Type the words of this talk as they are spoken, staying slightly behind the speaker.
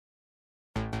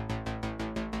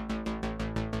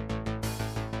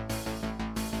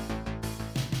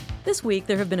This week,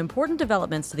 there have been important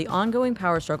developments to the ongoing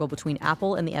power struggle between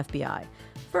Apple and the FBI.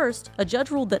 First, a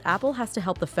judge ruled that Apple has to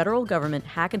help the federal government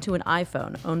hack into an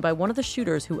iPhone owned by one of the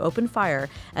shooters who opened fire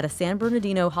at a San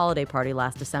Bernardino holiday party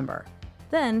last December.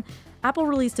 Then, Apple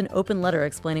released an open letter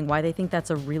explaining why they think that's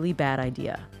a really bad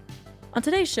idea. On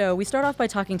today's show, we start off by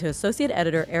talking to Associate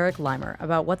Editor Eric Leimer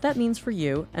about what that means for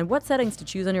you and what settings to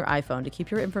choose on your iPhone to keep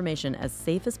your information as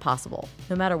safe as possible,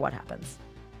 no matter what happens.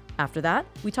 After that,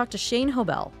 we talk to Shane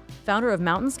Hobell, founder of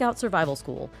Mountain Scout Survival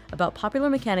School, about Popular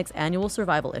Mechanics' annual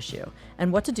survival issue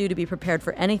and what to do to be prepared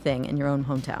for anything in your own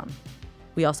hometown.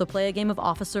 We also play a game of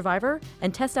Office Survivor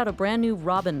and test out a brand new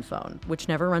Robin phone, which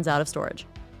never runs out of storage.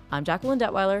 I'm Jacqueline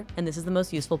Detweiler, and this is the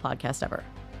most useful podcast ever.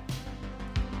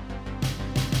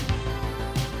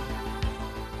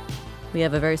 We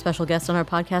have a very special guest on our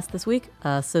podcast this week,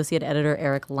 Associate Editor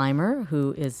Eric Leimer,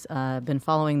 who has been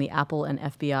following the Apple and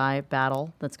FBI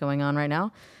battle that's going on right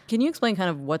now. Can you explain kind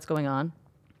of what's going on?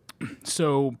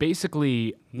 So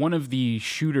basically, one of the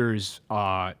shooters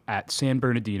at San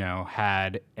Bernardino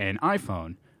had an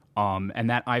iPhone, and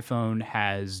that iPhone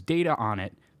has data on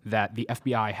it that the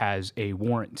FBI has a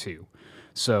warrant to.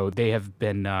 So they have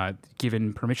been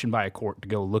given permission by a court to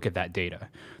go look at that data.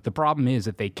 The problem is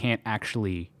that they can't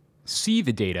actually see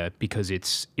the data because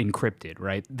it's encrypted,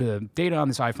 right? The data on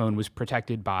this iPhone was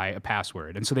protected by a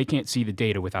password, and so they can't see the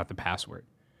data without the password.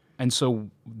 And so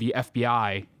the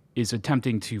FBI is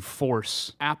attempting to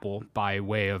force Apple, by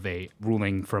way of a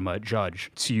ruling from a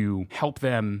judge, to help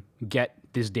them get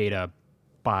this data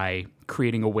by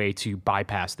creating a way to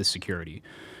bypass the security.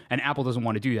 And Apple doesn't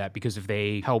want to do that because if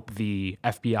they help the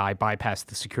FBI bypass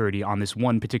the security on this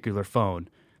one particular phone,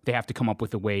 they have to come up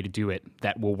with a way to do it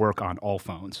that will work on all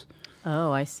phones.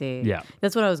 Oh, I see. Yeah.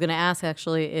 That's what I was going to ask,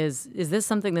 actually, is this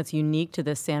something that's unique to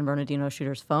this San Bernardino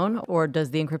shooter's phone, or does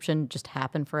the encryption just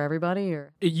happen for everybody?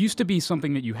 Or it used to be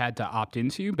something that you had to opt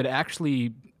into, but it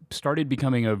actually started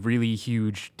becoming a really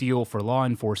huge deal for law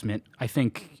enforcement, I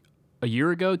think, a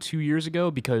year ago, 2 years ago,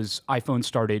 because iPhones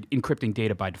started encrypting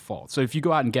data by default. So if you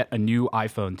go out and get a new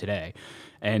iPhone today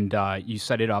and you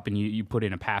set it up and you put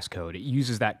in a passcode, it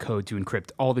uses that code to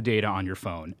encrypt all the data on your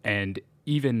phone. And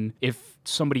even if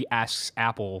somebody asks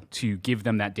Apple to give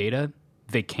them that data,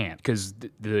 they can't because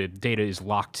the data is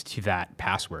locked to that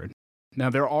password.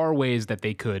 Now, there are ways that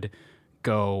they could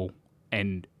go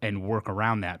and work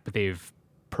around that, but they've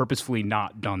purposefully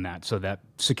not done that so that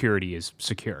security is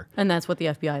secure. And that's what the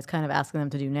FBI is kind of asking them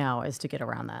to do now, is to get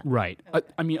around that. Right. Okay.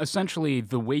 I mean, essentially,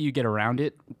 the way you get around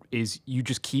it is you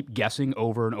just keep guessing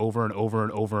over and over and over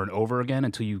and over and over again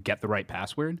until you get the right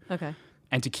password. Okay.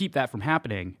 And to keep that from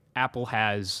happening, Apple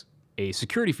has a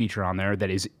security feature on there that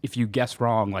is, if you guess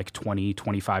wrong like 20,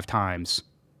 25 times,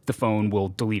 the phone will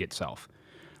delete itself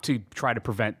to try to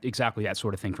prevent exactly that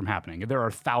sort of thing from happening. There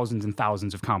are thousands and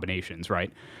thousands of combinations,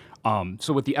 right?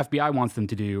 So what the FBI wants them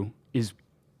to do is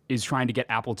trying to get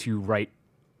Apple to write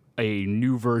a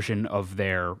new version of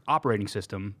their operating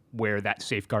system where that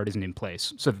safeguard isn't in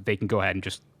place so that they can go ahead and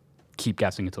just keep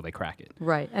guessing until they crack it.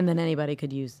 Right. And then anybody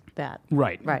could use that.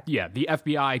 Right. Right. Yeah. The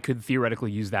FBI could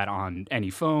theoretically use that on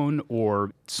any phone, or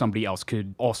somebody else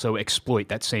could also exploit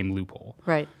that same loophole.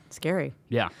 Right. Scary.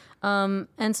 Yeah.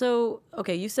 And so,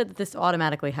 okay, you said that this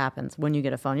automatically happens when you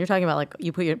get a phone. You're talking about like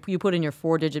you put in your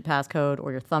 4-digit passcode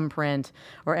or your thumbprint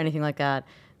or anything like that.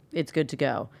 It's good to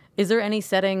go. Is there any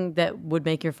setting that would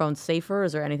make your phone safer?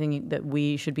 Is there anything that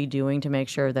we should be doing to make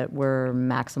sure that we're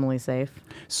maximally safe?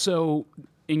 So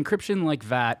encryption like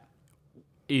that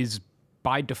is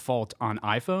by default on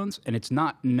iPhones, and it's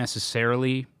not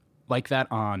necessarily like that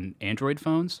on Android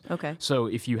phones. Okay. So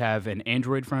if you have an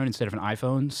Android phone instead of an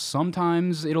iPhone,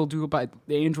 sometimes it'll do it, but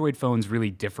the Android phones really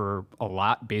differ a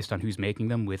lot based on who's making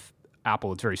them. With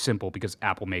Apple, it's very simple because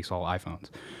Apple makes all iPhones.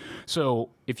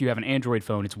 So if you have an Android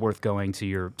phone, it's worth going to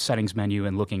your settings menu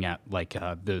and looking at like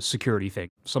the security thing.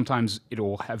 Sometimes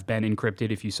it'll have been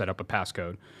encrypted if you set up a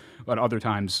passcode, but other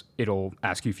times it'll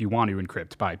ask you if you want to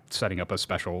encrypt by setting up a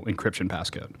special encryption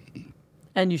passcode.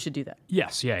 And you should do that.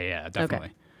 Yes, yeah, definitely.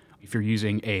 Okay. If you're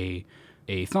using a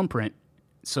thumbprint,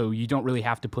 so you don't really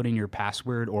have to put in your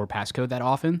password or passcode that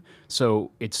often, so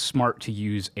it's smart to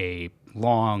use a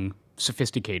long,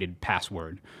 sophisticated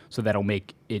password, so that'll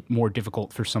make it more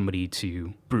difficult for somebody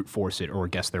to brute force it or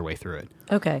guess their way through it.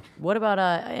 Okay. What about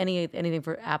anything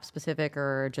for app specific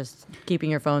or just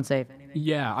keeping your phone safe? Anything?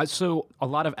 Yeah, so a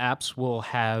lot of apps will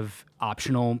have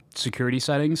optional security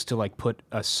settings to like put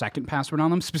a second password on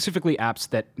them, specifically apps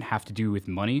that have to do with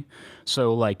money.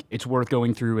 So like it's worth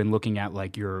going through and looking at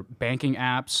like your banking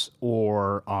apps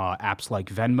or apps like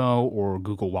Venmo or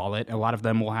Google Wallet. A lot of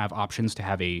them will have options to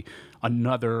have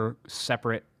another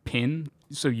separate PIN.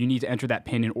 So you need to enter that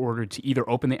PIN in order to either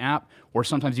open the app, or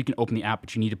sometimes you can open the app,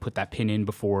 but you need to put that PIN in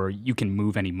before you can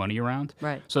move any money around.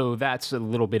 Right. So that's a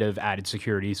little bit of added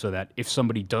security so that if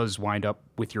somebody does wind up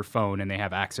with your phone and they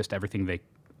have access to everything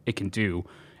it can do,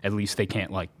 at least they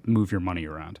can't like move your money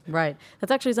around. Right.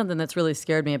 That's actually something that's really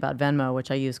scared me about Venmo,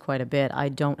 which I use quite a bit. I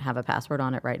don't have a password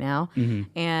on it right now.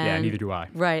 Mm-hmm. And yeah, neither do I.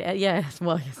 Right. Yeah.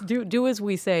 Well, do as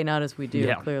we say, not as we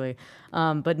do, clearly.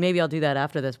 But maybe I'll do that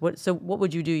after this. What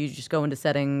would you do? You just go into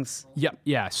settings? Yep.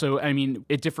 Yeah. So, I mean,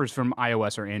 it differs from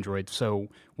iOS or Android. So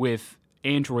with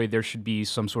Android, there should be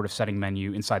some sort of setting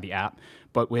menu inside the app.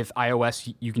 But with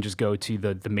iOS, you can just go to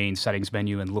the main settings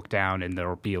menu and look down, and there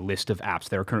will be a list of apps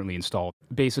that are currently installed.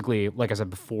 Basically, like I said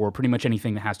before, pretty much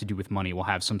anything that has to do with money will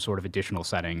have some sort of additional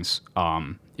settings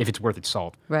if it's worth its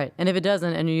salt. Right. And if it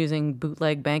doesn't, and you're using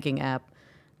bootleg banking app,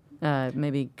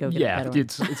 maybe go get a better one.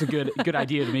 It's a good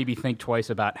idea to maybe think twice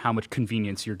about how much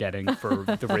convenience you're getting for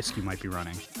the risk you might be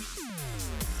running.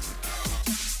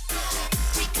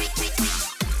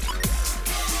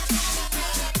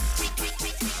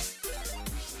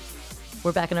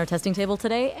 We're back in our testing table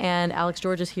today, and Alex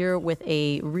George is here with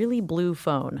a really blue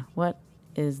phone. What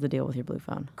is the deal with your blue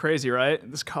phone? Crazy, right?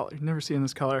 This color. You've never seen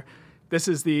this color. This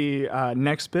is the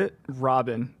Nextbit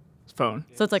Robin phone.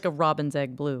 So it's like a robin's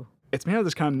egg blue. It's made out of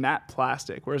this kind of matte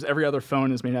plastic, whereas every other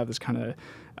phone is made out of this kind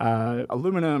of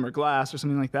aluminum or glass or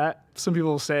something like that. Some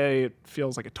people say it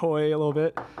feels like a toy a little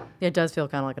bit. It does feel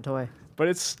kind of like a toy. But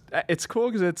it's cool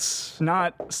because it's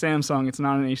not Samsung, it's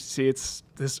not an HTC, it's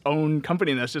this own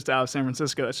company that's just out of San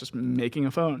Francisco that's just making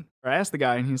a phone. I asked the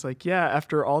guy, and he's like, yeah,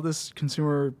 after all this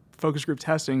consumer focus group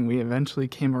testing, we eventually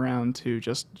came around to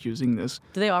just using this.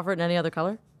 Do they offer it in any other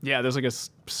color? Yeah, there's like a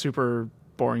super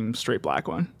boring straight black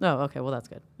one. Oh, okay, well, that's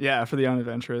good. Yeah, for the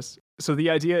unadventurous. So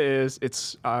the idea is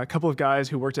it's a couple of guys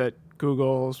who worked at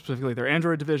Google, specifically their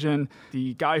Android division.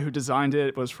 The guy who designed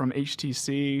it was from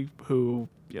HTC, who...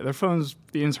 yeah, their phones,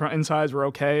 the insides were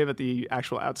okay, but the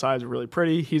actual outsides were really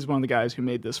pretty. He's one of the guys who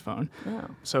made this phone. Oh.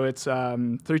 So it's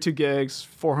 32 gigs,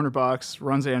 $400,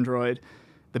 runs Android.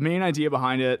 The main idea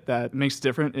behind it that makes it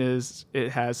different is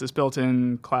it has this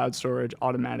built-in cloud storage,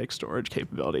 automatic storage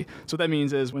capability. So what that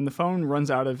means is when the phone runs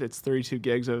out of its 32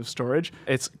 gigs of storage,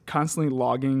 it's constantly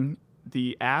logging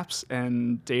the apps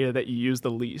and data that you use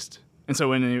the least. And so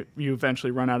when you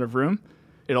eventually run out of room,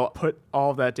 it'll put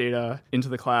all of that data into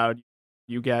the cloud.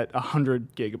 You get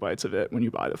 100 gigabytes of it when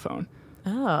you buy the phone.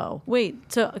 Oh,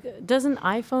 wait. So doesn't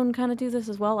iPhone kind of do this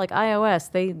as well? Like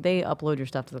iOS, they upload your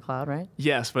stuff to the cloud, right?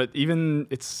 Yes, but even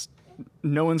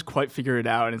no one's quite figured it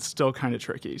out, and it's still kind of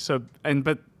tricky.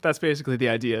 But that's basically the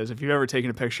idea is if you've ever taken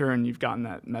a picture and you've gotten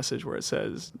that message where it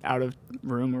says out of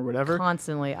room or whatever.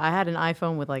 Constantly. I had an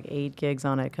iPhone with like 8 gigs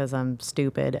on it because I'm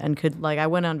stupid and I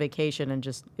went on vacation and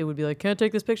it would be like, can't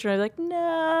take this picture. And I'd be like,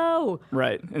 no.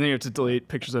 Right. And then you have to delete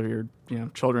pictures of your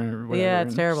children or whatever. Yeah,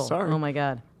 it's terrible. Sorry. Oh my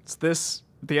God.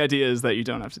 The idea is that you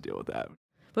don't have to deal with that.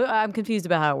 But I'm confused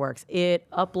about how it works. It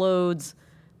uploads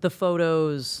the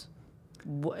photos.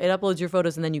 It uploads your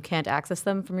photos and then you can't access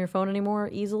them from your phone anymore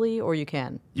easily, or you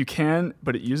can? You can,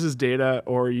 but it uses data,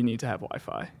 or you need to have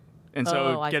Wi-Fi. And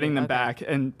so getting them back,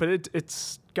 but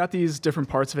it's got these different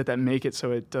parts of it that make it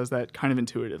so it does that kind of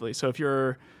intuitively. So if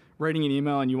you're writing an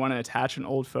email and you want to attach an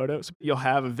old photo, so you'll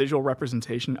have a visual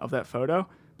representation of that photo,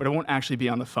 but it won't actually be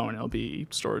on the phone. It'll be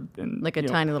stored in... like a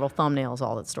tiny little thumbnail is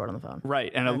all that's stored on the phone.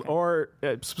 Right. And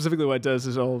specifically what it does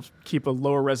is it'll keep a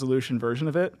lower resolution version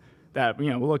of it that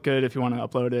will look good if you want to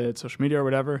upload it, social media or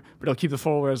whatever, but it'll keep the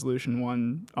full resolution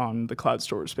one on the cloud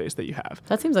storage space that you have.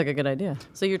 That seems like a good idea.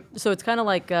 So it's kind of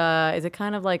like, is it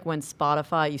kind of like when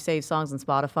Spotify, you save songs on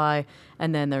Spotify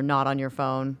and then they're not on your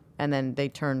phone and then they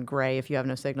turn gray if you have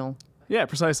no signal? Yeah,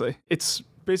 precisely. It's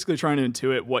basically trying to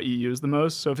intuit what you use the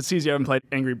most. So if it sees you haven't played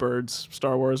Angry Birds,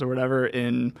 Star Wars or whatever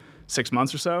in 6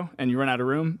 months or so and you run out of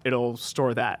room, it'll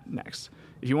store that next.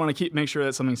 If you want to make sure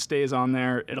that something stays on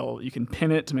there, you can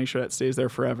pin it to make sure that stays there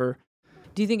forever.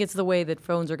 Do you think it's the way that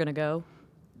phones are going to go?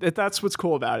 That's what's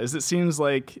cool about it, is it seems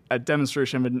like a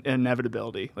demonstration of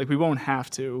inevitability. Like we won't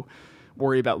have to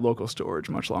worry about local storage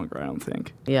much longer, I don't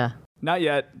think. Yeah. Not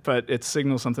yet, but it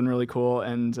signals something really cool,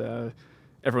 and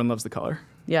everyone loves the color.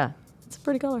 Yeah, it's a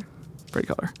pretty color. Pretty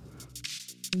color.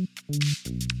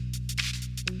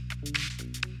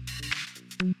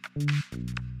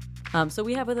 So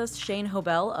we have with us Shane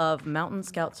Hobel of Mountain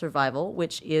Scout Survival,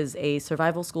 which is a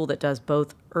survival school that does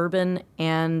both urban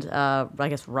and, I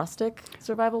guess, rustic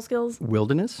survival skills.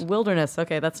 Wilderness.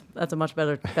 Okay, that's a much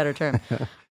better term.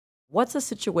 What's a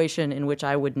situation in which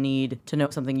I would need to know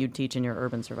something you'd teach in your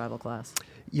urban survival class?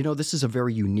 This is a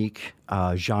very unique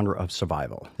genre of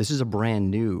survival. This is a brand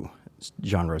new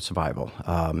genre of survival.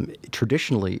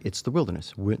 Traditionally, it's the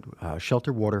wilderness: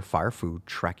 shelter, water, fire, food,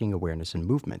 tracking, awareness, and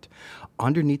movement.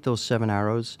 Underneath those 7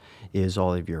 arrows is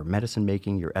all of your medicine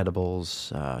making, your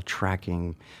edibles,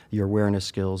 tracking, your awareness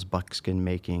skills, buckskin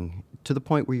making, to the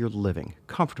point where you're living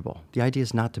comfortable. The idea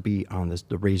is not to be on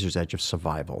the razor's edge of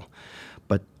survival,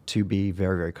 but to be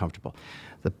very, very comfortable.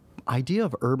 The idea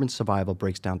of urban survival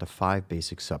breaks down to 5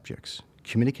 basic subjects: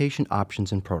 communication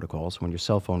options and protocols when your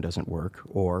cell phone doesn't work,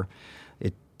 or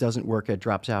it doesn't work, it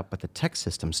drops out, but the text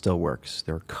system still works.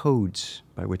 There are codes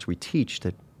by which we teach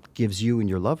that gives you and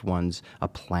your loved ones a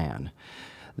plan.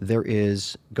 There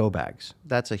is go bags.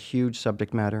 That's a huge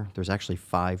subject matter. There's actually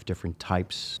 5 different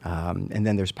types. And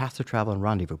then there's paths of travel and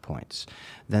rendezvous points.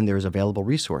 Then there's available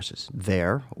resources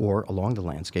there or along the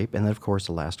landscape. And then, of course,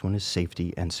 the last one is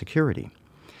safety and security.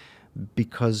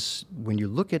 Because when you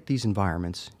look at these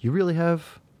environments, you really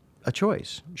have a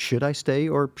choice. Should I stay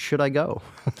or should I go?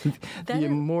 The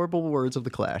immortal words of the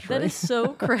Clash, right? That is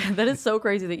so that is so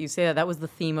crazy that you say that. That was the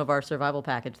theme of our survival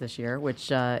package this year,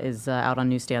 which is out on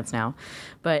newsstands now.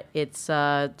 But it's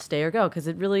stay or go, because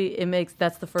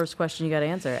that's the first question you got to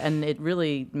answer, and it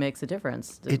really makes a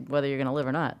difference whether you're going to live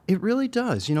or not. It really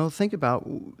does. Think about,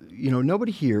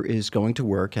 nobody here is going to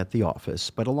work at the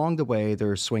office, but along the way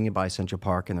they're swinging by Central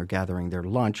Park and they're gathering their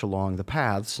lunch along the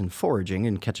paths and foraging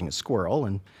and catching a squirrel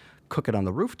and cook it on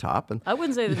the rooftop. And I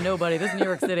wouldn't say that nobody. This is New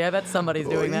York City. I bet somebody's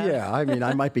doing that. Yeah, I mean,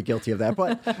 I might be guilty of that.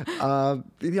 But,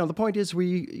 the point is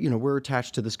we're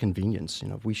attached to this convenience.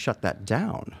 If we shut that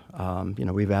down,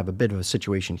 we have a bit of a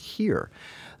situation here.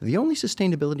 The only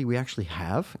sustainability we actually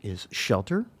have is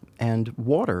shelter and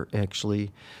water,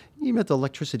 actually. Even if the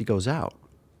electricity goes out,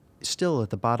 still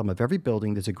at the bottom of every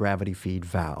building, there's a gravity feed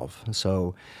valve.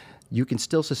 So you can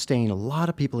still sustain a lot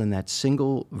of people in that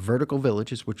single vertical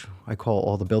villages, which I call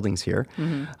all the buildings here.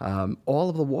 Mm-hmm. All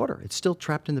of the water, it's still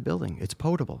trapped in the building. It's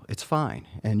potable. It's fine.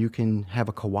 And you can have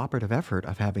a cooperative effort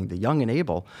of having the young and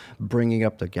able bringing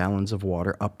up the gallons of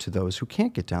water up to those who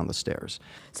can't get down the stairs.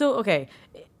 So, okay,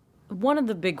 one of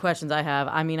the big questions I have,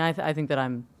 I mean, I think that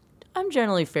I'm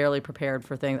generally fairly prepared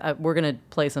for things. We're going to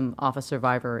play some Office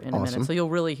Survivor in a minute, so you'll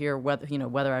really hear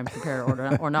whether I'm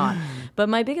prepared or not. But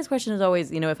my biggest question is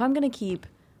always, if I'm going to keep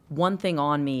one thing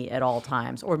on me at all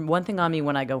times, or one thing on me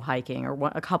when I go hiking,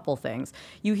 or a couple things.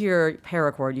 You hear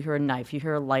paracord, you hear a knife, you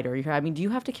hear a lighter. Do you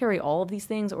have to carry all of these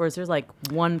things, or is there like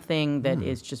one thing that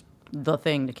is just the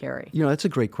thing to carry? That's a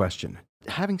great question.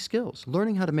 Having skills,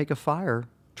 learning how to make a fire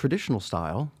traditional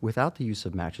style without the use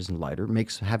of matches and lighter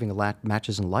makes having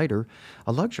matches and lighter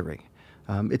a luxury.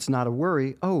 It's not a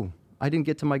worry. Oh, I didn't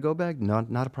get to my go bag?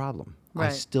 Not a problem. Right.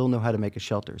 I still know how to make a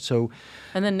shelter.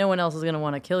 And then no one else is going to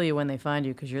want to kill you when they find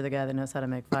you because you're the guy that knows how to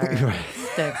make fire.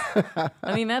 Sticks.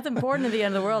 I mean, that's important at the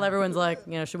end of the world. Everyone's like,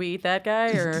 should we eat that guy?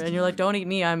 And you're like, don't eat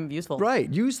me. I'm useful. Right.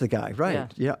 Use the guy.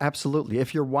 Right. Yeah, absolutely.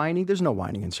 If you're whining, there's no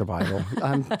whining in survival.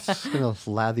 I'm just going to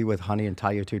lather you with honey and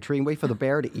tie you to a tree and wait for the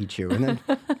bear to eat you and then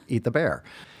eat the bear.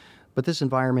 But this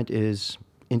environment is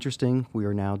interesting. We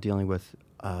are now dealing with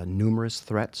numerous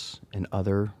threats and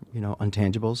other,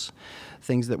 untangibles,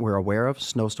 things that we're aware of: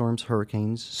 snowstorms,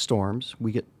 hurricanes, storms.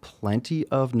 We get plenty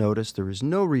of notice. There is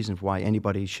no reason why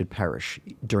anybody should perish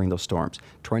during those storms.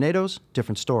 Tornadoes,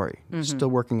 different story. Mm-hmm. Still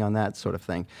working on that sort of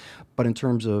thing. But in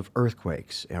terms of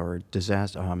earthquakes or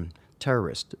disaster,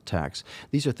 terrorist attacks,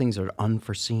 these are things that are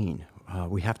unforeseen.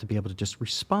 We have to be able to just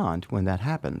respond when that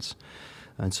happens.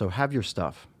 And so have your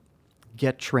stuff.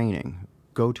 Get training.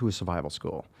 Go to a survival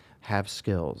school. Have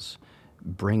skills,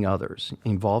 bring others,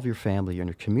 involve your family and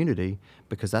your community,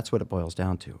 because that's what it boils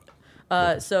down to.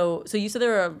 So you said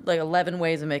there are like 11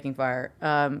 ways of making fire.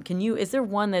 Is there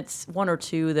one or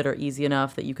two that are easy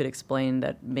enough that you could explain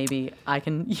that maybe I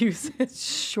can use?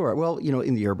 Sure. Well,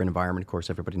 in the urban environment, of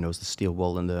course, everybody knows the steel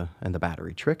wool and the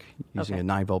battery trick. Using a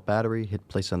 9-volt battery,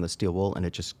 place on the steel wool, and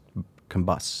it just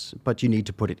combusts, but you need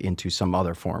to put it into some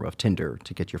other form of tinder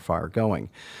to get your fire going,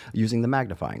 using the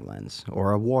magnifying lens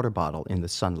or a water bottle in the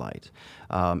sunlight.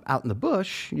 Out in the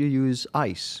bush, you use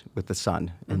ice with the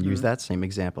sun and use that same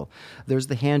example. There's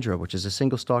the hand drill, which is a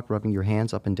single stalk rubbing your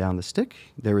hands up and down the stick.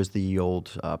 There is the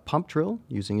old pump drill,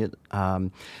 using it.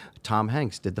 Tom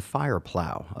Hanks did the fire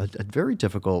plow, a very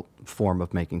difficult form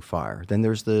of making fire. Then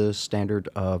there's the standard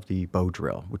of the bow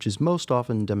drill, which is most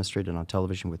often demonstrated on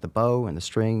television with the bow and the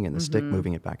string and the stick,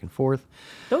 moving it back and forth.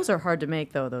 Those are hard to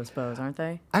make, though, those bows, aren't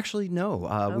they? Actually, no.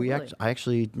 I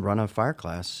actually run a fire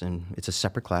class, and it's a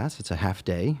separate class. It's a half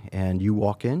day, and you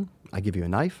walk in, I give you a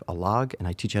knife, a log, and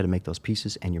I teach you how to make those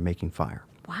pieces, and you're making fire.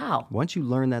 Wow. Once you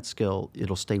learn that skill,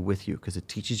 it'll stay with you because it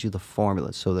teaches you the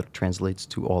formula so that it translates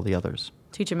to all the others.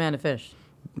 Teach a man to fish.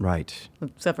 Right.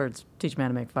 Except for teach him how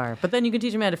to make fire. But then you can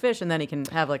teach him how to fish, and then he can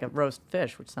have like a roast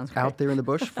fish, which sounds great. Out there in the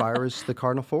bush, fire is the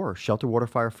cardinal four. Shelter, water,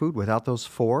 fire, food. Without those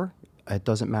four, it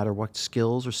doesn't matter what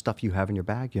skills or stuff you have in your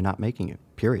bag, you're not making it,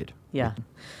 period. Yeah.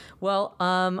 Well,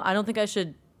 I don't think I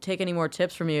should take any more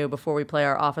tips from you before we play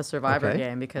our Office Survivor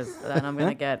game, because then I'm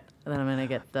gonna get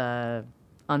an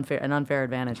unfair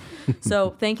advantage.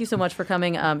 So thank you so much for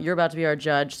coming. You're about to be our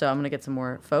judge, so I'm gonna get some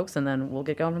more folks, and then we'll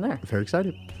get going from there. Very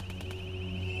excited.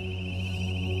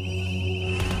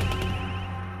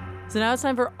 So now it's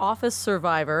time for Office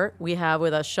Survivor. We have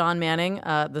with us Sean Manning,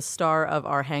 the star of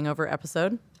our Hangover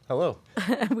episode. Hello.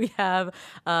 We have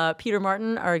Peter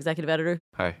Martin, our executive editor.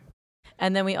 Hi.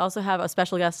 And then we also have a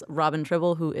special guest, Robin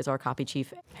Tribble, who is our copy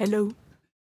chief. Hello.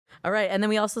 All right, and then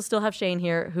we also still have Shane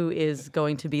here, who is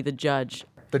going to be the judge.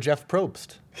 The Jeff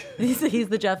Probst. He's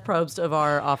the Jeff Probst of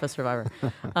our Office Survivor.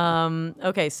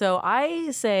 Okay, so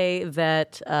I say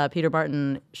that Peter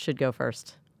Martin should go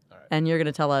first. And you're going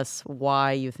to tell us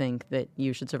why you think that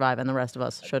you should survive and the rest of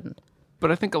us shouldn't.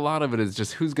 But I think a lot of it is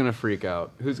just who's going to freak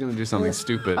out, who's going to do something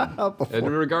stupid,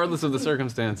 and regardless of the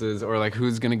circumstances, or like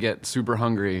who's going to get super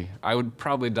hungry. I would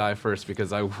probably die first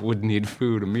because I would need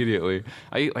food immediately.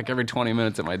 I eat like every 20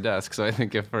 minutes at my desk, so I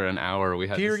think if for an hour we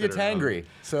had Peter to sit gets around- hangry,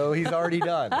 so he's already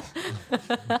done.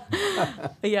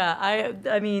 Yeah,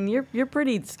 I mean you're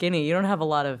pretty skinny. You don't have a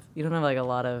lot of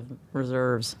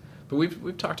reserves. But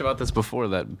we've talked about this before,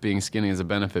 that being skinny is a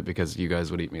benefit because you guys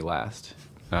would eat me last.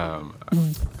 We're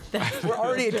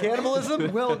already at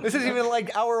cannibalism? Well, this isn't even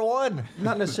like hour one.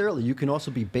 Not necessarily. You can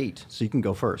also be bait, so you can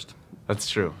go first. That's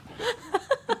true.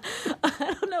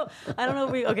 I don't know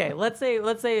if we. Okay, let's say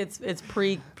it's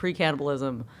pre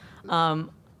cannibalism.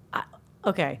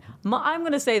 Okay, I'm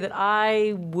going to say that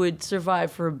I would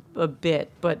survive for a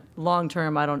bit, but long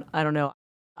term, I don't know.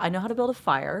 I know how to build a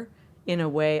fire in a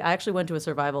way. I actually went to a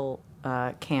survival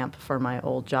camp for my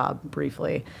old job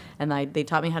briefly, and they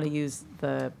taught me how to use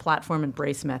the platform and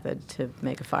brace method to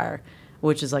make a fire,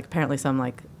 which is like apparently some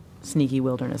like sneaky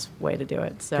wilderness way to do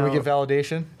it. So Can we get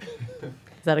validation? is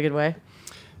that a good way?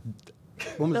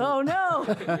 Oh no,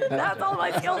 that's all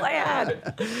my skills I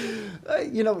had.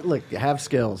 Look, have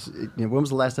skills. When was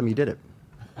the last time you did it?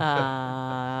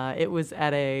 It was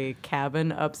at a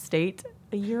cabin upstate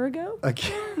a year ago.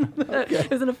 Okay.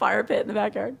 It was in a fire pit in the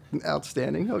backyard.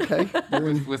 Outstanding. Okay.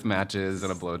 With matches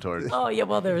and a blowtorch. Oh yeah,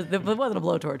 well there wasn't a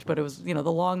blowtorch, but it was the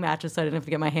long matches, so I didn't have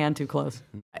to get my hand too close.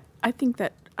 I think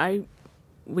that I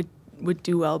would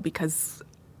do well because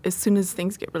as soon as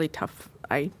things get really tough,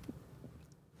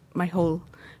 my whole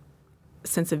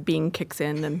sense of being kicks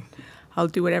in, and I'll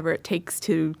do whatever it takes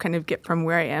to kind of get from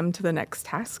where I am to the next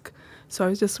task. So I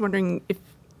was just wondering if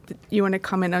you want to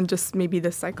comment on just maybe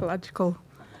the psychological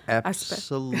aspect.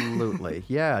 Absolutely.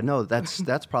 Yeah, no, that's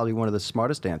probably one of the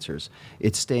smartest answers.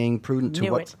 It's staying prudent to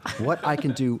what I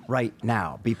can do right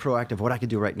now. Be proactive, what I can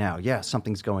do right now. Yeah,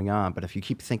 something's going on, but if you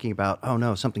keep thinking about, oh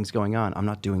no, something's going on, I'm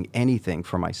not doing anything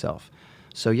for myself.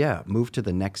 So yeah, move to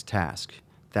the next task.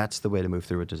 That's the way to move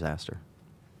through a disaster.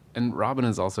 And Robin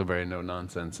is also very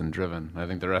no-nonsense and driven. I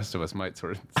think the rest of us might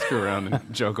sort of screw around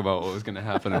and joke about what was going to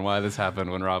happen and why this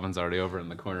happened when Robin's already over in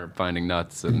the corner finding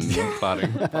nuts and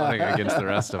plotting against the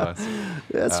rest of us. Yeah,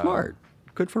 that's smart.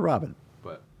 Good for Robin.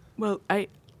 But Well,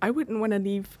 I wouldn't want to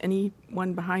leave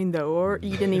anyone behind, though, or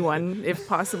eat anyone if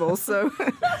possible. So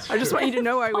I just want you to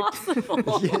know I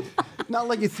would. Not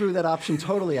like you threw that option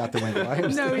totally out the window. I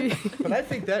understand. No, But I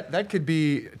think that could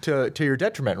be to your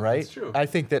detriment, right? That's true. I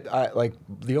think that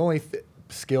the only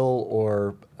skill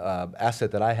or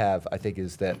asset that I have, I think,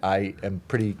 is that I am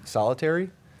pretty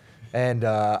solitary, and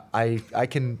I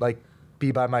can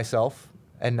be by myself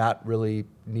and not really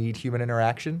need human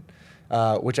interaction.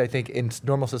 Which I think in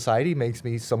normal society makes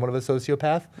me somewhat of a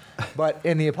sociopath, but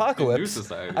in the apocalypse,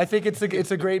 society. I think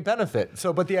it's a great benefit.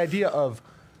 So, but the idea of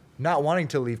not wanting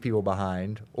to leave people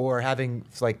behind or having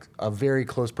a very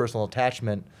close personal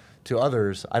attachment to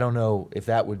others, I don't know if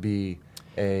that would be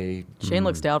a Shane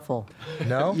looks doubtful.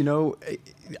 no.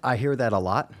 I hear that a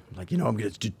lot. I'm going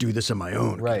to do this on my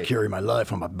own. Right. Carry my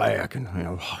life on my back, and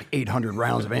 800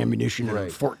 rounds of ammunition, and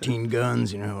Right. 14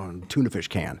 guns, and a tuna fish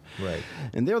can. Right.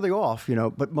 And there they go off,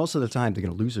 But most of the time, they're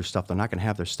going to lose their stuff. They're not going to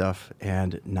have their stuff,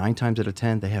 and 9 times out of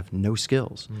 10, they have no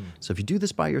skills. So if you do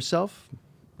this by yourself,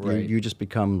 Right. you just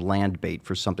become land bait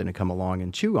for something to come along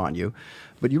and chew on you.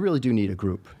 But you really do need a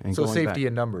group. And So going safety back-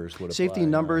 in numbers would apply. Safety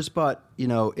in numbers, but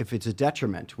if it's a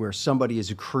detriment where somebody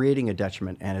is creating a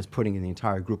detriment and is putting the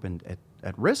entire group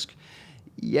at risk,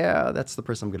 yeah, that's the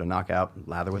person I'm going to knock out,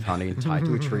 lather with honey, and tie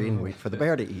to a tree and wait for the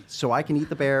bear to eat. So I can eat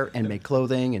the bear and make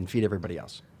clothing and feed everybody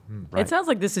else. It sounds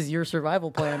like this is your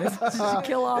survival plan. It's just to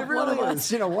kill off It really one of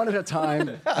us. is. One at a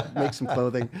time, make some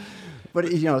clothing.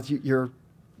 But you're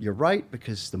right,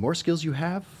 because the more skills you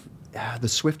have, the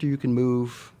swifter you can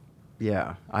move.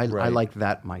 Yeah, I like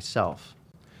that myself.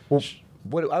 Well,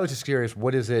 I was just curious,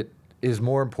 what is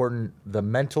more important, the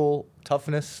mental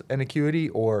toughness and acuity,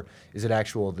 or is it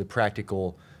the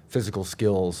practical physical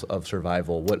skills of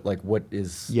survival? What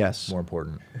is more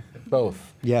important?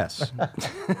 Both. Yes.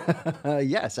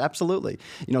 Yes, absolutely.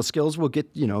 Skills will get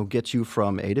you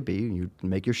from A to B. You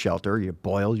make your shelter, you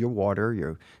boil your water,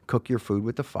 you cook your food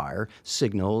with the fire,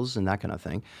 signals and that kind of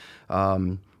thing.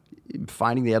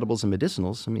 Finding the edibles and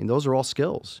medicinals, those are all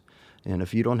skills. And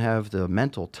if you don't have the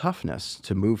mental toughness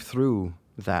to move through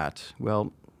that,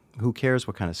 well, who cares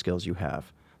what kind of skills you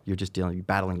have? You're just you're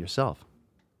battling yourself.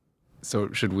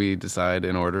 So should we decide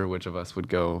in order which of us would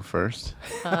go first?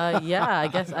 Yeah, I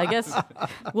guess.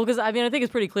 Well, because I think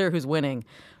it's pretty clear who's winning.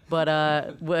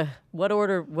 But what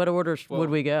order would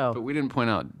we go? But we didn't point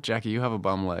out, Jackie, you have a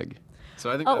bum leg. So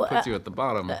I think that puts you at the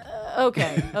bottom.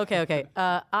 Okay.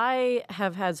 I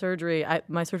have had surgery.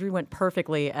 My surgery went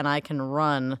perfectly, and I can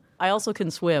run. I also can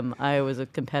swim. I was a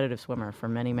competitive swimmer for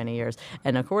many, many years.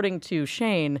 And according to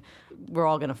Shane, we're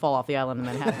all going to fall off the island of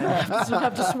Manhattan. I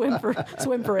have to swim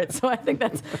for it. So I think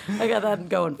I got that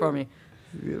going for me.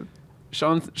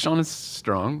 Sean is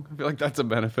strong. I feel like that's a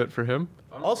benefit for him.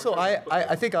 Also,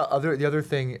 I think the other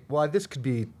thing. Well, this could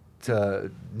be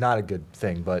not a good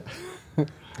thing, but.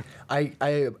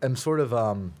 I am sort of,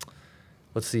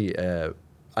 let's see,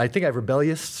 I think I have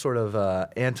rebellious sort of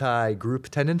anti-group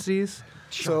tendencies.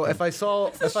 So if I saw...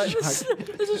 This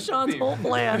is Sean's whole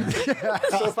plan.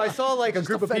 So if I saw like a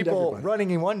group of people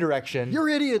running in one direction... You're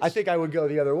idiots. I think I would go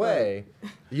the other way.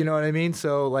 You know what I mean?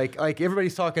 So like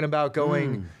everybody's talking about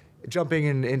jumping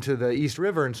into the East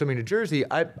River and swimming to Jersey.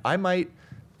 I might...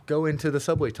 go into the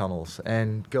subway tunnels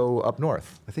and go up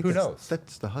north. I think Who knows?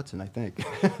 That's the Hudson, I think.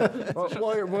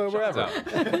 Wherever.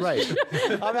 Right.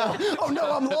 I'm out. Oh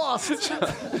no, I'm lost.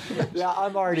 Yeah,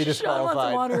 I'm already Sean disqualified. wants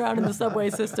to wander around in the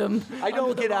subway system. I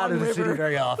don't get out of the city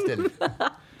very often.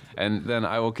 And then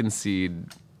I will concede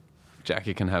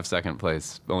Jackie can have second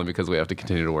place, only because we have to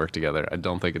continue to work together. I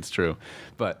don't think it's true.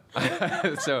 But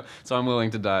so I'm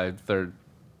willing to die third.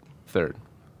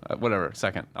 Whatever,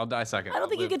 second. I'll die second. I don't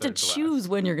think you get to choose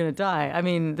when you're going to die.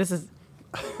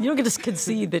 You don't get to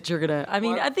concede that you're going to.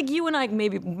 I think you and I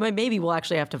maybe will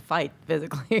actually have to fight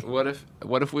physically. What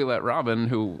if we let Robin,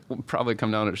 who will probably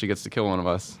come down if she gets to kill one of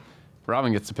us,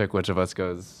 Robin gets to pick which of us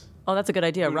goes. Oh, that's a good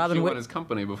idea. Robin she won his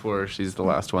company before she's the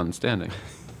last one standing.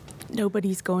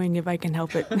 Nobody's going if I can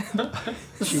help it.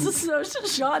 So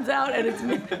Sean's out, and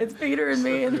it's Peter and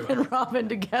me and Robin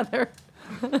together.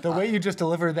 The way you just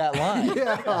delivered that line.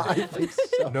 Yeah, I think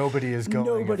so. Nobody is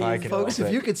going if I can Folks, help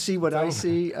if it. you could see what I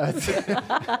see,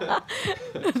 The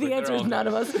answer is none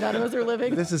of us are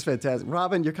living. this is fantastic.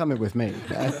 Robin, you're coming with me.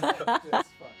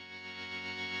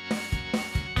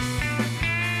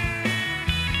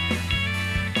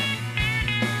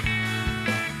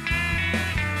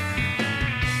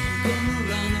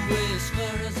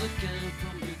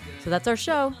 So that's our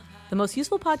show. The Most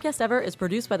Useful Podcast Ever is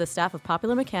produced by the staff of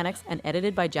Popular Mechanics and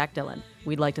edited by Jack Dillon.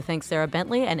 We'd like to thank Sarah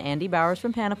Bentley and Andy Bowers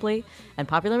from Panoply, and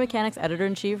Popular Mechanics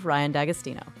Editor-in-Chief Ryan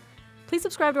D'Agostino. Please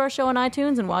subscribe to our show on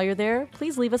iTunes, and while you're there,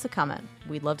 please leave us a comment.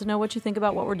 We'd love to know what you think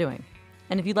about what we're doing.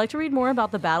 And if you'd like to read more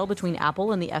about the battle between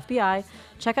Apple and the FBI,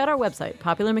 check out our website,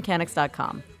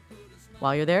 popularmechanics.com.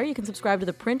 While you're there, you can subscribe to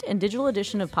the print and digital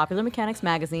edition of Popular Mechanics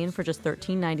magazine for just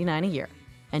 $13.99 a year.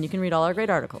 And you can read all our great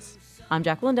articles. I'm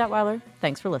Jacqueline Detweiler.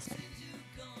 Thanks for listening.